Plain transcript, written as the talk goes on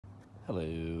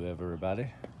Hello everybody.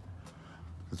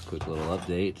 Just a quick little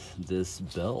update. This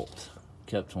belt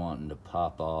kept wanting to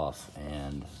pop off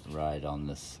and ride on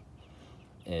this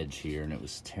edge here, and it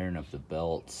was tearing up the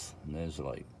belts, and those are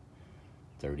like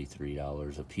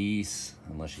 $33 a piece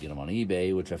unless you get them on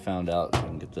eBay, which I found out you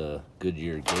can get the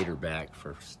Goodyear Gator back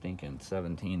for stinking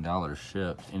 $17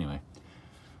 shipped. Anyway,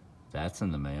 that's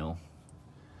in the mail.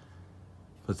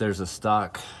 But there's a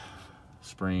stock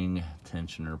spring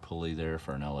tensioner pulley there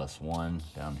for an LS1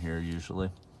 down here usually.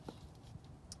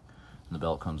 And the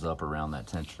belt comes up around that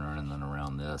tensioner and then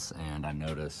around this, and I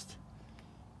noticed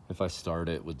if I start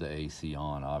it with the AC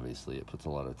on, obviously it puts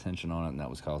a lot of tension on it, and that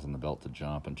was causing the belt to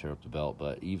jump and tear up the belt.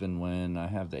 But even when I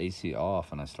have the AC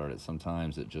off and I start it,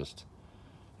 sometimes it's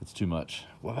too much,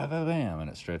 bam, and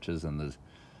it stretches and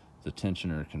the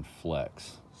tensioner can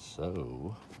flex.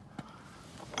 So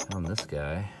on this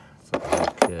guy, it's a whole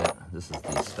kit. This is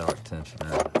the stock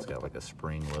tensioner. It's got like a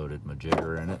spring-loaded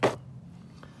majigger in it.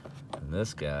 And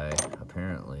this guy,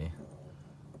 apparently,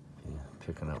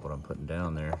 picking up what I'm putting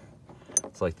down there,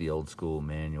 it's like the old school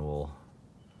manual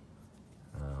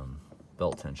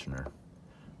belt tensioner.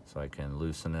 So I can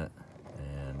loosen it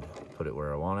and put it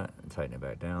where I want it and tighten it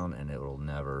back down, and it will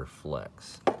never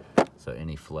flex. So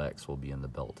any flex will be in the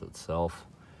belt itself.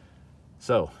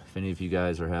 So if any of you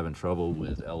guys are having trouble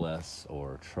with LS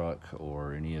or truck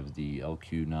or any of the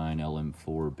LQ9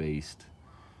 LM4 based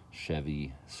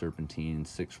Chevy Serpentine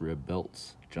 6-rib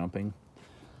belts jumping,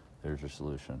 there's your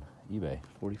solution. eBay,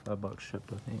 45 bucks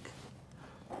shipped, I think.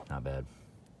 Not bad.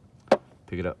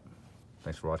 Pick it up.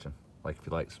 Thanks for watching. Like if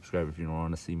you like, subscribe if you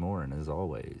want to see more, and as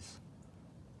always,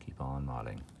 keep on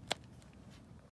modding.